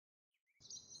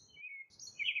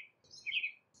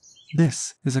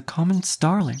This is a common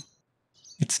starling.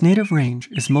 Its native range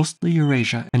is mostly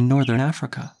Eurasia and northern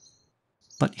Africa,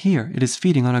 but here it is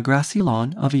feeding on a grassy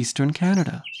lawn of eastern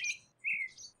Canada.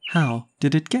 How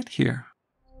did it get here?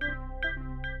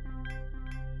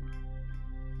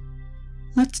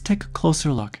 Let's take a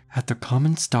closer look at the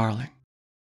common starling.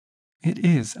 It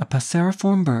is a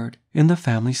passeriform bird in the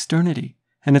family Sturnidae,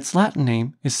 and its Latin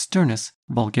name is Sturnus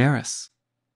vulgaris.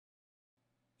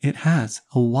 It has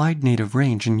a wide native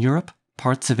range in Europe,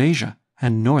 parts of Asia,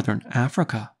 and northern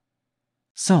Africa.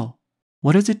 So,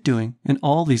 what is it doing in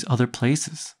all these other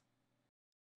places?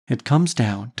 It comes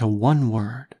down to one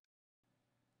word.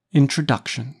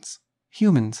 Introductions.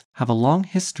 Humans have a long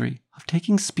history of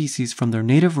taking species from their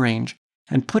native range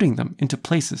and putting them into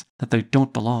places that they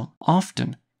don't belong,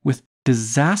 often with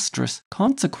disastrous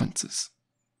consequences.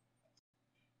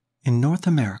 In North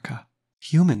America,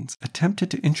 humans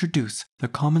attempted to introduce the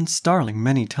common starling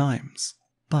many times,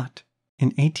 but in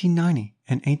 1890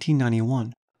 and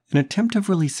 1891, an attempt of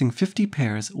releasing 50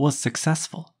 pairs was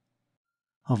successful.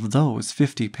 Of those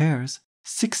 50 pairs,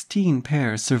 16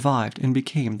 pairs survived and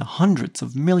became the hundreds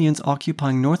of millions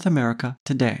occupying North America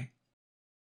today.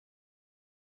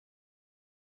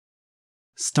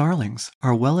 Starlings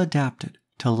are well adapted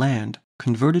to land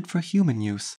converted for human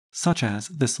use, such as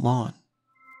this lawn.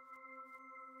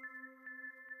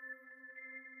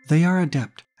 They are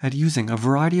adept at using a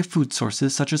variety of food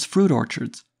sources such as fruit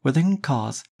orchards, where they can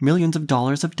cause millions of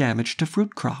dollars of damage to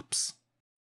fruit crops.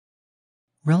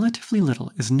 Relatively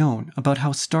little is known about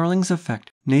how starlings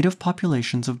affect native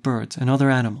populations of birds and other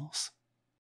animals.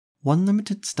 One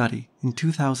limited study in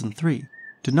 2003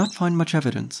 did not find much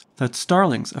evidence that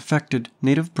starlings affected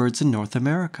native birds in North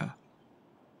America.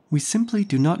 We simply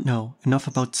do not know enough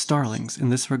about starlings in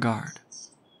this regard.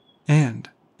 And,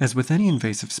 as with any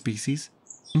invasive species,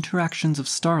 interactions of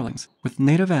starlings with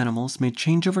native animals may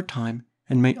change over time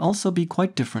and may also be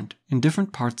quite different in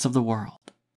different parts of the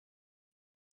world.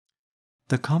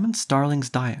 The common starling's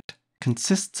diet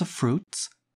consists of fruits,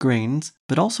 grains,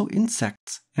 but also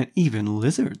insects and even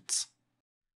lizards.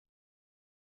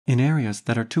 In areas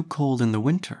that are too cold in the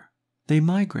winter, they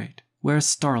migrate, whereas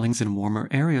starlings in warmer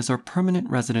areas are permanent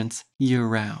residents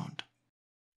year-round.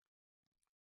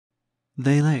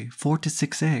 They lay 4 to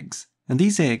 6 eggs, and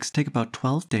these eggs take about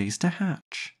 12 days to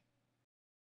hatch.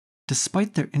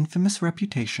 Despite their infamous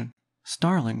reputation,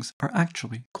 starlings are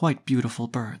actually quite beautiful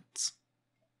birds.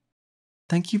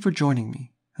 Thank you for joining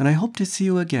me, and I hope to see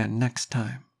you again next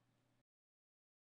time.